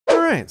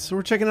Alright, so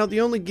we're checking out the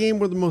only game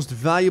where the most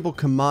valuable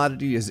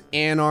commodity is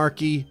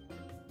anarchy.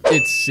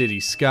 It's City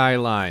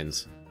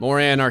Skylines. More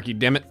anarchy,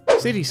 dammit.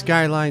 City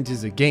Skylines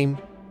is a game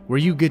where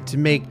you get to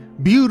make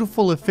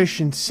beautiful,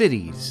 efficient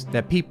cities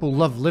that people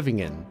love living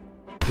in.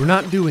 We're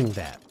not doing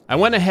that. I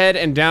went ahead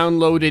and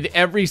downloaded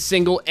every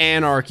single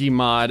anarchy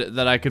mod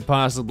that I could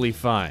possibly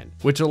find,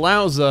 which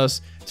allows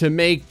us to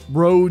make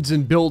roads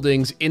and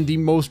buildings in the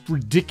most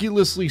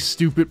ridiculously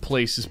stupid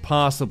places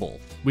possible.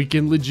 We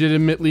can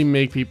legitimately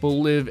make people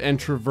live and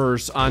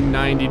traverse on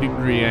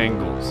 90-degree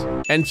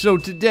angles. And so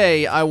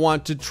today, I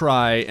want to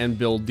try and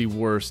build the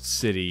worst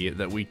city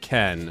that we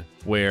can,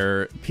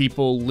 where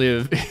people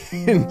live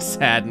in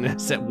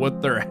sadness at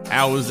what their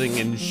housing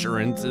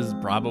insurance is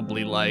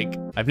probably like.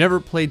 I've never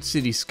played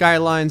City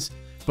Skylines,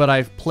 but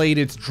I've played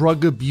its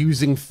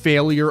drug-abusing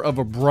failure of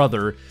a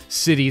brother,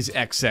 Cities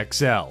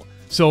XXL.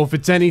 So if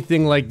it's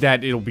anything like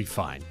that, it'll be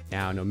fine.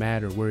 Now, no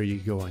matter where you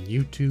go on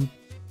YouTube,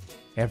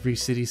 every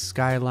City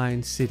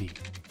Skyline city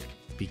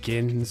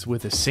begins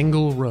with a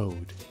single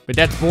road. But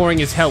that's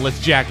boring as hell, let's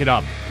jack it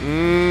up.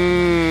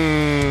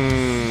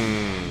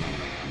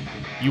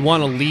 You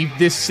wanna leave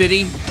this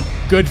city?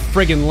 Good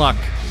friggin' luck.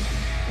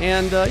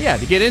 And yeah,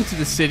 to get into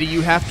the city,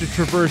 you have to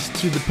traverse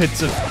to the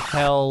pits of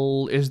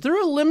hell. Is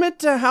there a limit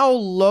to how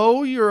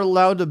low you're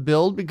allowed to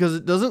build? Because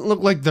it doesn't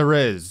look like there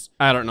is.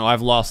 I don't know,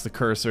 I've lost the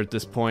cursor at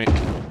this point.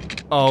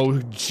 Oh,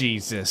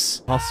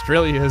 Jesus.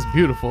 Australia is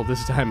beautiful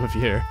this time of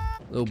year.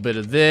 A little bit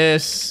of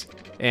this,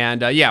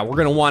 and yeah, we're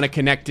gonna want to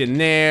connect in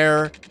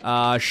there.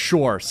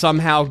 Sure,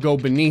 somehow go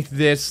beneath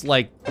this,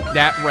 like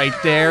that right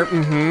there.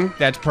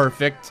 That's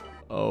perfect.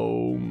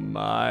 Oh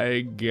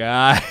my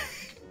God.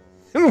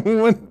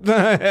 What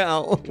the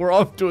hell? We're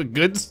off to a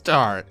good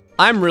start.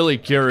 I'm really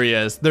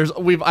curious.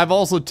 I've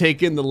also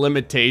taken the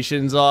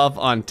limitations off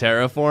on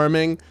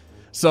terraforming,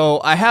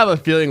 so I have a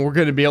feeling we're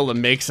gonna be able to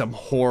make some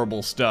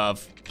horrible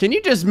stuff. Can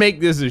you just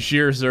make this a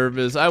sheer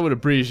surface? I would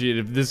appreciate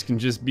if this can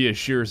just be a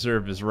sheer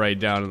surface right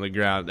down on the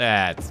ground.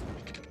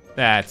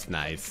 That's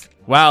nice.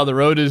 Wow, the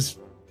road is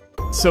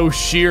so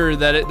sheer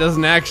that it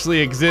doesn't actually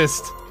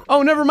exist.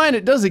 Oh, never mind,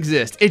 it does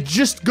exist. It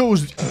just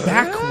goes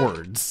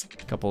backwards.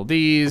 A couple of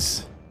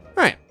these.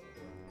 All right.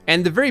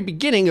 And the very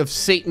beginning of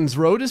Satan's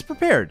Road is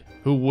prepared.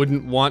 Who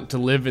wouldn't want to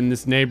live in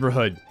this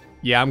neighborhood?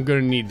 Yeah, I'm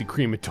gonna need the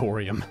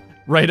crematorium.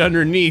 Right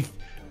underneath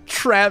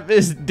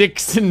Travis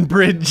Dixon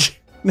Bridge.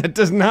 That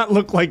does not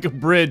look like a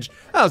bridge.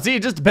 Oh, see,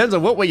 it just depends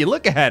on what way you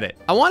look at it.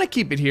 I want to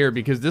keep it here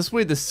because this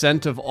way the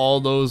scent of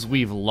all those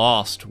we've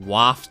lost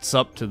wafts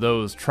up to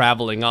those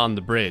traveling on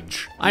the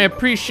bridge. I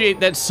appreciate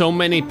that so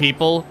many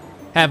people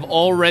have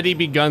already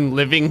begun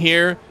living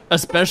here,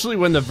 especially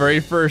when the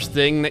very first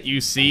thing that you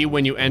see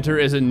when you enter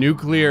is a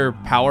nuclear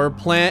power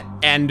plant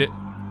and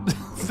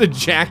the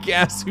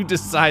jackass who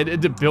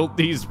decided to build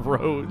these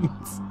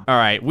roads. All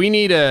right, we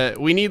need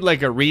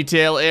like a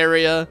retail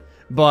area,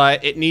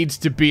 but it needs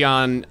to be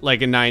on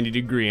like a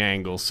 90-degree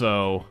angle.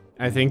 So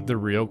I think the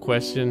real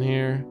question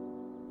here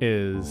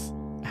is,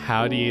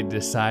 how do you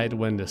decide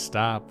when to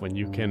stop when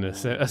you can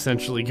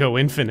essentially go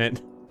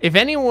infinite? If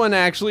anyone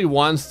actually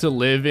wants to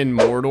live in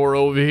Mordor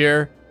over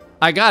here,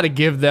 I gotta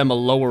give them a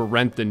lower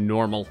rent than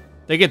normal.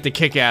 They get the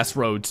kick-ass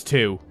roads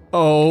too.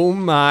 Oh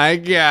my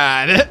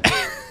God.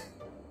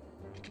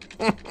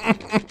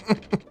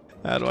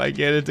 How do I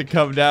get it to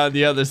come down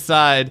the other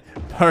side?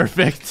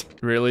 Perfect.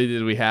 Really,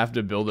 did we have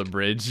to build a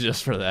bridge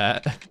just for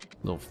that?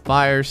 Little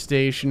fire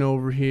station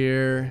over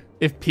here.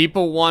 If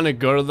people want to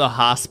go to the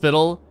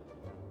hospital,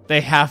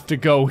 they have to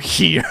go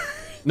here.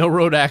 No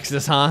road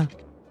access, huh?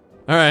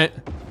 All right,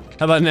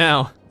 how about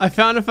now? I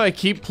found if I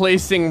keep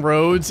placing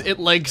roads, it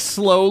like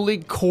slowly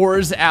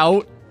cores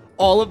out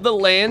all of the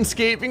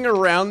landscaping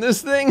around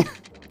this thing.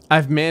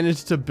 I've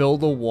managed to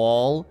build a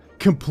wall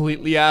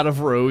completely out of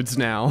roads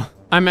now.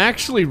 I'm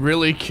actually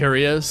really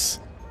curious,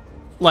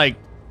 like,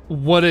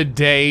 what a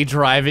day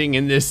driving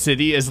in this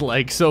city is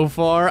like so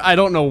far. I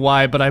don't know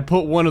why, but I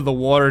put one of the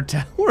water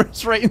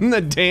towers right in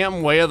the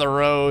damn way of the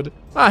road.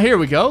 Ah, here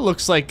we go.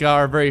 Looks like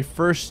our very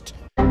first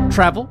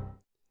travel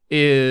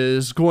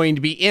is going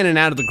to be in and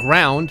out of the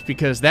ground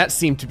because that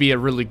seemed to be a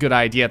really good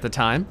idea at the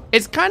time.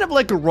 It's kind of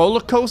like a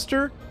roller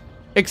coaster,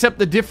 except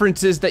the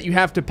difference is that you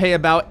have to pay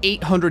about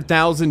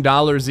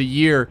 $800,000 a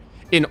year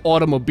in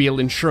automobile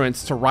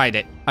insurance to ride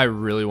it. I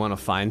really want to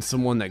find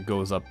someone that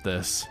goes up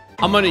this.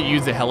 I'm gonna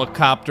use a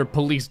helicopter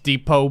police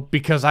depot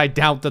because I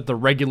doubt that the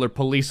regular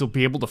police will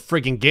be able to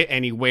friggin' get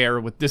anywhere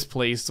with this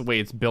place the way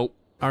it's built.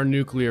 Our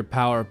nuclear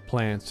power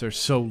plants are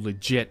so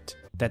legit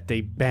that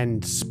they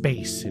bend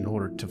space in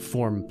order to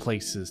form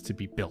places to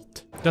be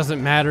built.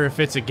 Doesn't matter if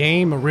it's a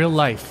game or real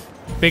life.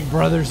 Big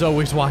Brother's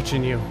always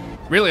watching you.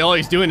 Really, all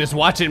he's doing is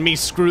watching me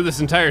screw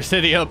this entire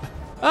city up.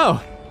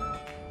 Oh,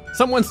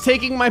 someone's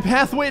taking my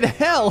pathway to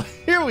hell.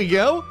 Here we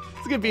go.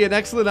 It's gonna be an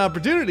excellent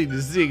opportunity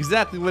to see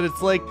exactly what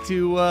it's like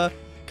to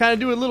kind of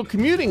do a little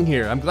commuting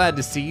here. I'm glad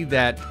to see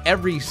that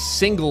every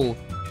single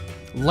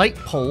light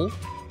pole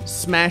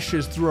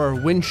smashes through our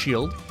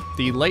windshield.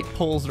 The light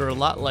poles are a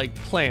lot like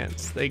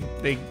plants. They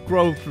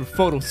grow through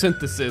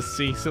photosynthesis,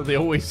 see, so they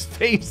always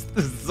face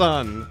the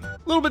sun.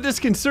 A little bit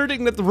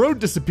disconcerting that the road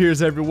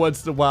disappears every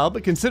once in a while,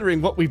 but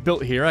considering what we've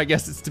built here, I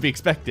guess it's to be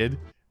expected.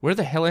 Where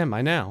the hell am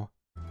I now?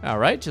 All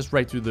right, just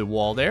right through the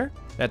wall there.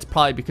 That's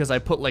probably because I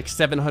put like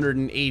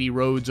 780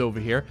 roads over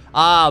here.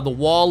 Ah, the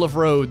wall of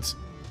roads.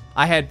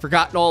 I had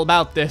forgotten all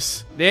about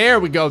this. There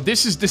we go.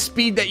 This is the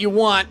speed that you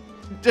want,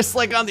 just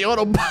like on the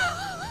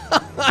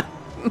Autobahn.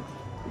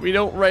 We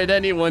don't write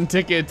anyone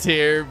tickets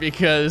here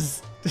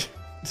because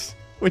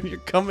when you're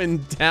coming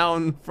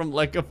down from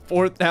like a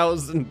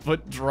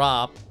 4,000-foot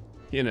drop,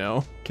 you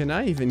know. Can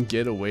I even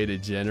get a way to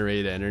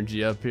generate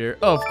energy up here?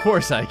 Oh, of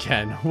course I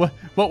can.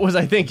 What was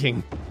I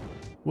thinking?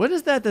 What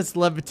is that that's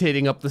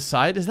levitating up the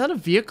side? Is that a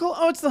vehicle?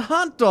 Oh, it's the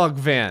hot dog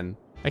van.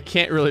 I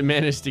can't really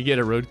manage to get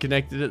a road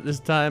connected at this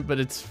time, but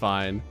it's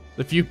fine.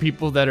 The few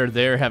people that are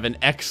there have an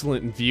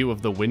excellent view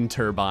of the wind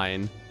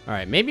turbine. All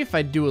right, maybe if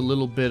I do a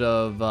little bit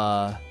of,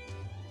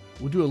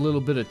 we'll do a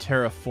little bit of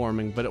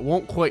terraforming, but it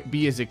won't quite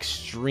be as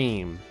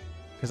extreme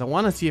because I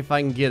want to see if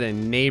I can get a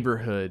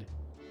neighborhood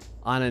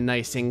on a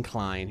nice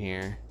incline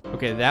here.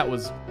 Okay, that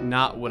was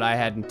not what I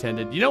had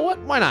intended. You know what?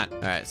 Why not?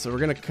 All right, so we're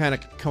gonna kind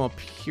of come up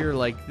here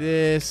like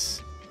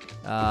this,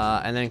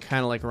 and then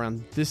kind of like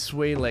around this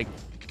way, like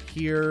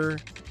here,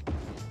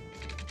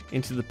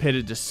 into the pit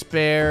of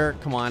despair.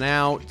 Come on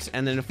out.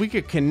 And then if we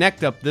could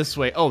connect up this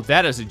way. Oh,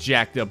 that is a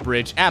jacked up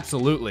bridge.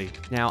 Absolutely.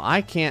 Now,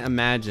 I can't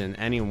imagine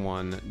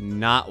anyone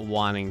not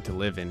wanting to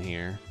live in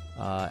here.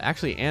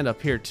 Actually, and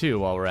up here too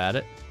while we're at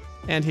it.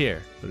 And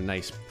here. Put a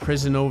nice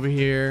prison over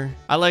here.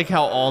 I like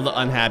how all the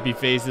unhappy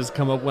faces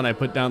come up when I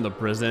put down the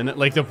prison.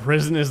 Like, the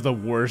prison is the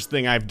worst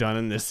thing I've done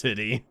in this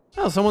city.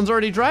 Oh, someone's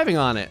already driving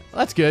on it.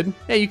 That's good.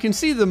 Yeah, you can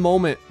see the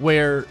moment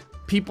where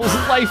people's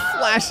life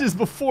flashes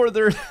before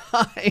their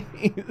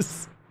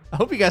eyes. I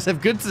hope you guys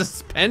have good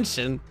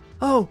suspension.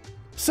 Oh,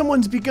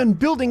 someone's begun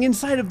building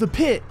inside of the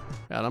pit.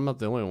 God, I'm not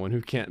the only one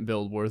who can't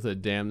build worth a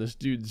damn. This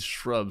dude's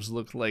shrubs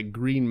look like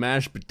green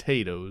mashed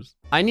potatoes.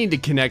 I need to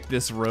connect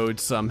this road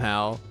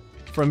somehow.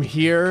 From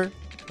here,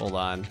 hold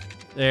on.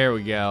 There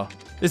we go.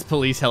 This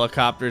police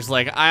helicopter's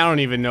like, I don't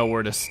even know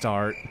where to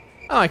start.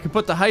 Oh, I could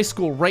put the high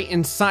school right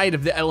inside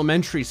of the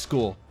elementary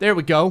school. There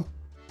we go.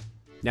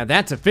 Now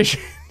that's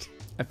efficient.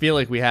 I feel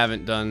like we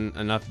haven't done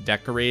enough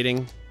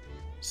decorating.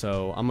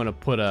 So I'm gonna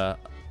put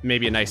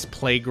maybe a nice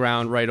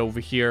playground right over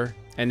here.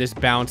 And this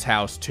bounce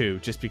house too,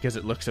 just because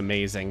it looks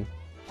amazing.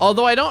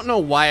 Although I don't know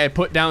why I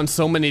put down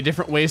so many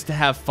different ways to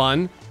have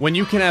fun when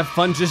you can have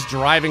fun just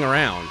driving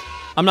around.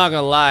 I'm not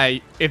gonna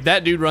lie, if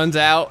that dude runs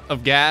out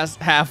of gas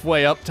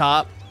halfway up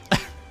top,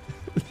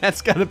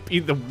 that's gotta be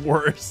the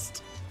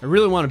worst. I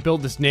really want to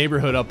build this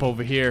neighborhood up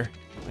over here.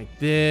 Like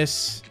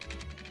this.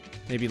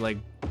 Maybe like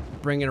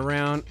bring it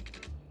around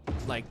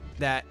like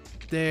that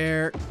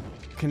there.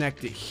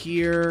 Connect it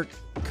here.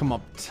 Come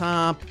up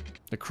top.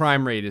 The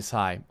crime rate is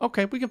high.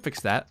 Okay, we can fix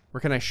that.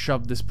 Where can I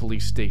shove this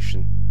police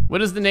station?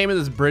 What is the name of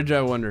this bridge,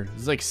 I wonder?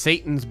 It's like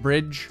Satan's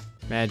Bridge.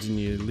 Imagine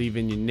you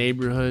leaving your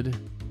neighborhood,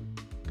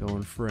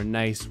 going for a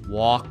nice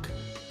walk.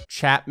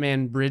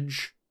 Chapman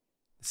Bridge.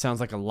 It sounds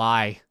like a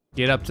lie.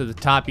 Get up to the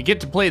top. You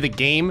get to play the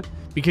game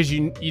because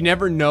you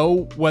never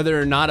know whether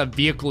or not a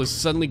vehicle is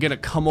suddenly gonna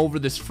come over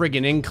this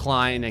friggin'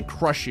 incline and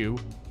crush you.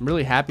 I'm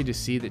really happy to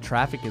see that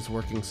traffic is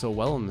working so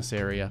well in this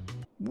area.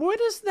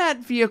 What is that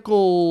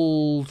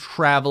vehicle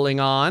traveling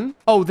on?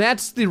 Oh,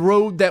 that's the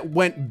road that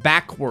went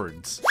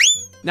backwards.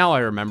 Now I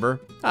remember.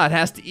 Ah, it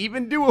has to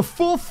even do a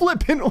full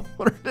flip in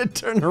order to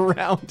turn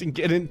around and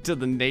get into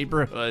the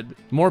neighborhood.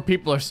 More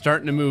people are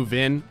starting to move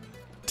in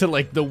to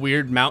like the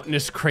weird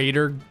mountainous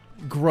crater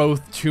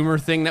growth tumor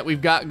thing that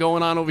we've got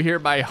going on over here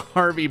by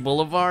Harvey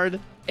Boulevard.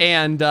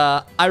 And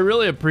I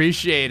really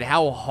appreciate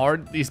how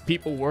hard these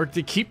people work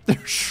to keep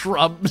their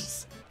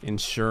shrubs.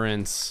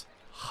 Insurance,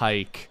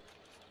 hike,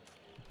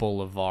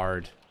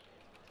 Boulevard.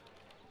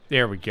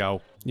 There we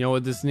go. You know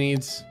what this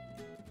needs?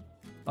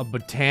 A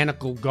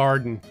botanical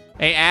garden.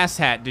 Hey,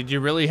 asshat, did you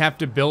really have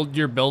to build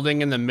your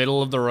building in the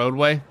middle of the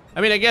roadway?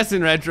 I mean, I guess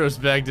in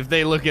retrospect, if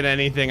they look at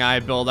anything I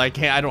build, I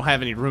don't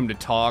have any room to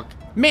talk.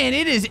 Man,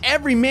 it is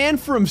every man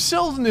for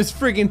himself in this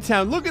friggin'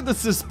 town. Look at the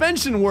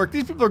suspension work.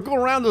 These people are going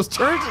around those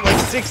turns at like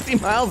 60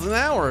 miles an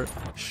hour.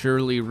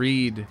 Shirley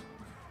Reed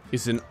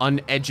is an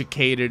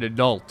uneducated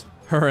adult.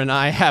 Her and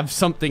I have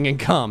something in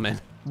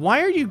common.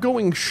 Why are you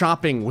going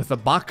shopping with a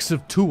box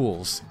of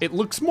tools? It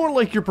looks more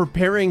like you're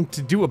preparing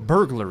to do a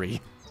burglary.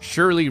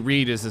 Shirley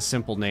Reed is a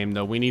simple name,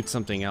 though. We need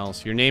something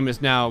else. Your name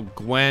is now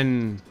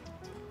Gwen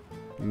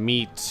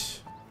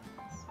Meet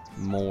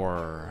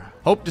More.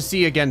 Hope to see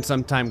you again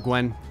sometime,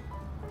 Gwen.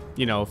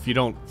 You know, if you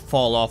don't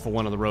fall off of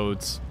one of the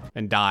roads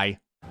and die.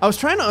 I was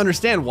trying to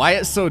understand why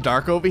it's so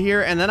dark over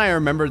here, and then I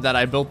remembered that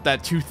I built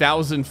that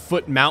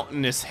 2,000-foot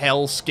mountainous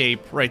hellscape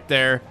right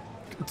there.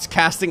 It's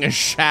casting a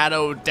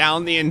shadow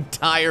down the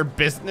entire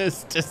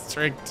business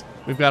district.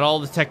 We've got all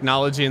the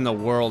technology in the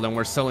world, and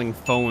we're selling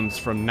phones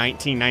from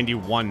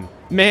 1991.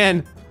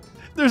 Man,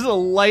 there's a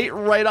light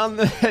right on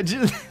the edge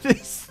of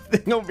this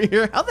thing over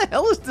here. How the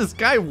hell is this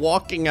guy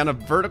walking on a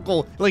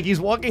vertical, like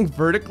he's walking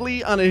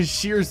vertically on a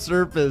sheer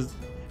surface?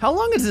 How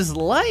long is this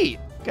light?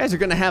 Guys are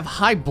gonna have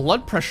high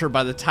blood pressure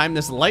by the time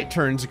this light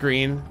turns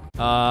green. We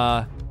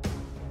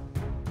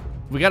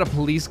got a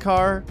police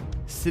car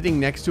sitting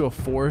next to a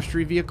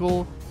forestry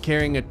vehicle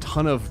carrying a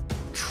ton of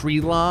tree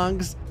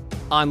logs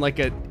on like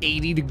a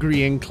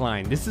 80-degree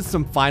incline. This is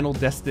some Final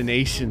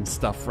Destination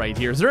stuff right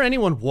here. Is there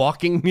anyone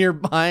walking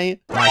nearby?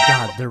 My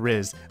God, there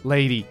is.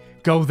 Lady,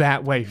 go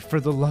that way for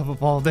the love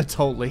of all that's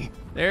holy.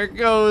 There it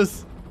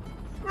goes.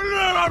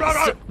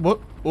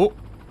 What? Oh,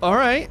 all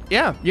right.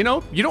 Yeah, you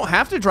know, you don't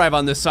have to drive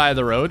on this side of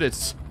the road.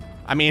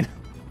 I mean,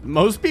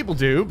 most people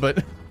do,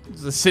 but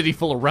it's a city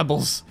full of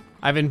rebels.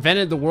 I've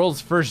invented the world's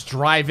first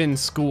drive-in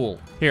school.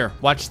 Here,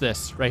 watch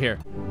this right here.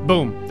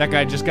 Boom, that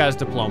guy just got his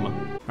diploma.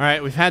 All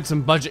right, we've had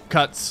some budget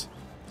cuts.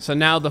 So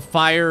now the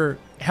fire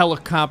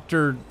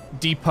helicopter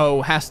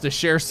depot has to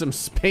share some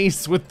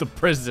space with the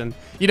prison.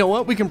 You know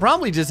what? We can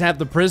probably just have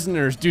the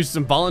prisoners do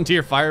some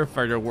volunteer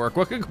firefighter work.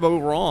 What could go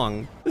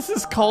wrong? This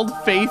is called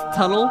Faith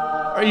Tunnel.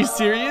 Are you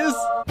serious?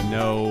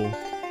 No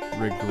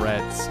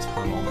regrets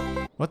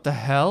tunnel. What the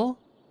hell?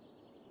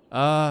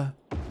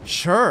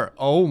 Sure.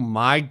 Oh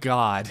my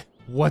God.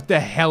 What the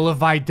hell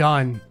have I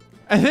done?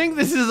 I think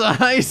this is a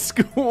high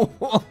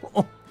school.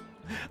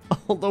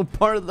 Although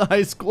part of the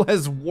high school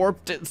has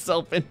warped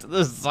itself into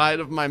the side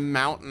of my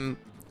mountain.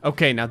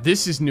 Okay, now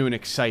this is new and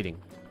exciting.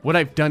 What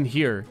I've done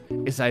here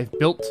is I've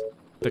built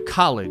the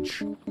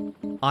college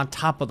on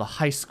top of the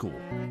high school,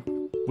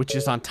 which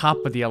is on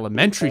top of the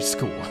elementary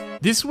school.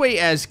 This way,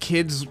 as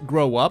kids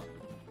grow up,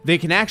 they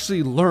can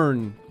actually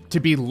learn to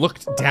be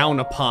looked down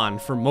upon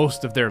for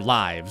most of their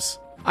lives.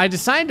 I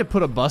decided to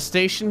put a bus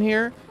station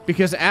here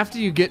because after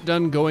you get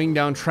done going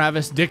down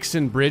Travis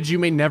Dixon Bridge, you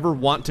may never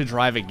want to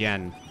drive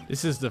again.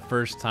 This is the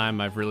first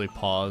time I've really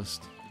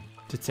paused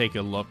to take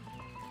a look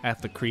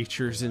at the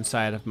creatures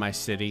inside of my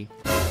city.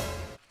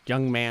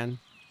 Young man,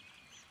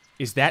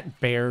 is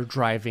that bear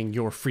driving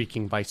your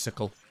freaking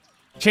bicycle?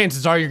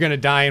 Chances are you're gonna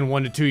die in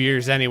 1 to 2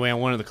 years anyway on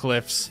one of the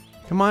cliffs.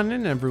 Come on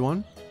in,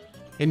 everyone.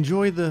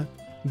 Enjoy the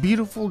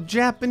beautiful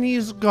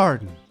Japanese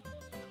garden.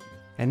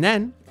 And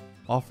then,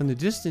 off in the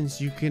distance,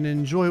 you can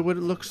enjoy what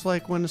it looks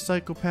like when a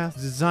psychopath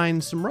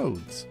designs some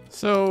roads.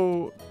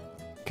 So,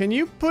 can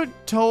you put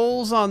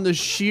tolls on the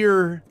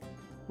sheer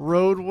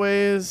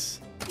roadways?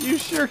 You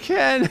sure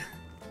can.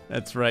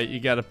 That's right, you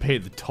gotta pay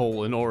the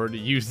toll in order to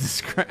use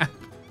this crap.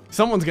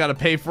 Someone's gotta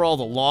pay for all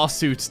the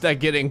lawsuits that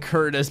get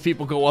incurred as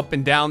people go up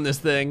and down this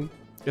thing.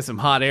 Get some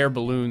hot air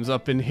balloons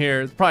up in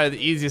here. It's probably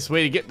the easiest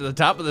way to get to the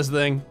top of this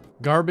thing.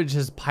 Garbage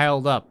has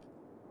piled up.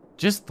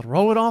 Just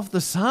throw it off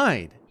the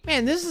side.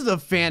 Man, this is a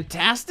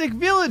fantastic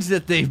village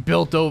that they've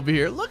built over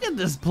here. Look at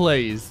this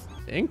place.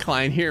 The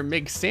incline here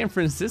makes San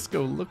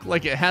Francisco look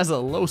like it has a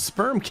low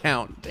sperm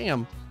count.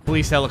 Damn.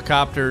 Police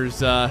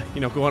helicopters, you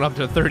know, going up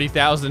to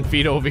 30,000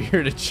 feet over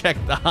here to check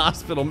the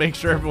hospital, make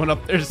sure everyone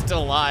up there is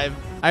still alive.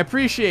 I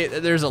appreciate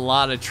that there's a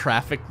lot of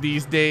traffic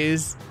these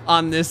days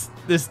on this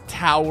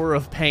tower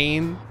of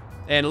pain.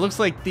 And it looks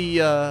like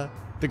the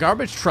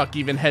garbage truck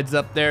even heads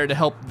up there to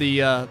help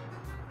the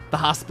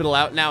hospital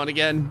out now and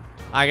again.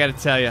 I gotta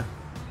tell you,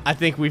 I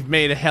think we've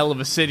made a hell of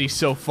a city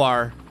so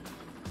far.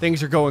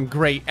 Things are going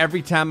great.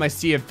 Every time I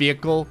see a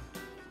vehicle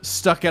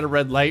stuck at a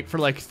red light for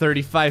like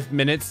 35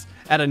 minutes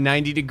at a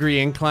 90-degree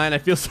incline, I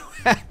feel so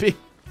happy.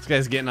 This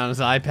guy's getting on his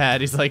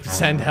iPad. He's like,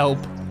 send help.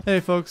 Hey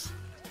folks,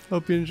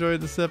 hope you enjoyed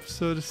this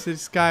episode of City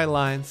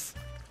Skylines,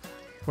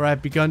 where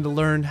I've begun to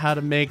learn how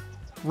to make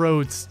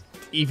roads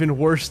even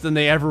worse than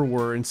they ever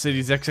were in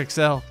Cities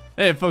XXL.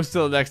 Hey folks,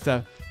 till next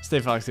time, stay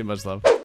foxy, much love.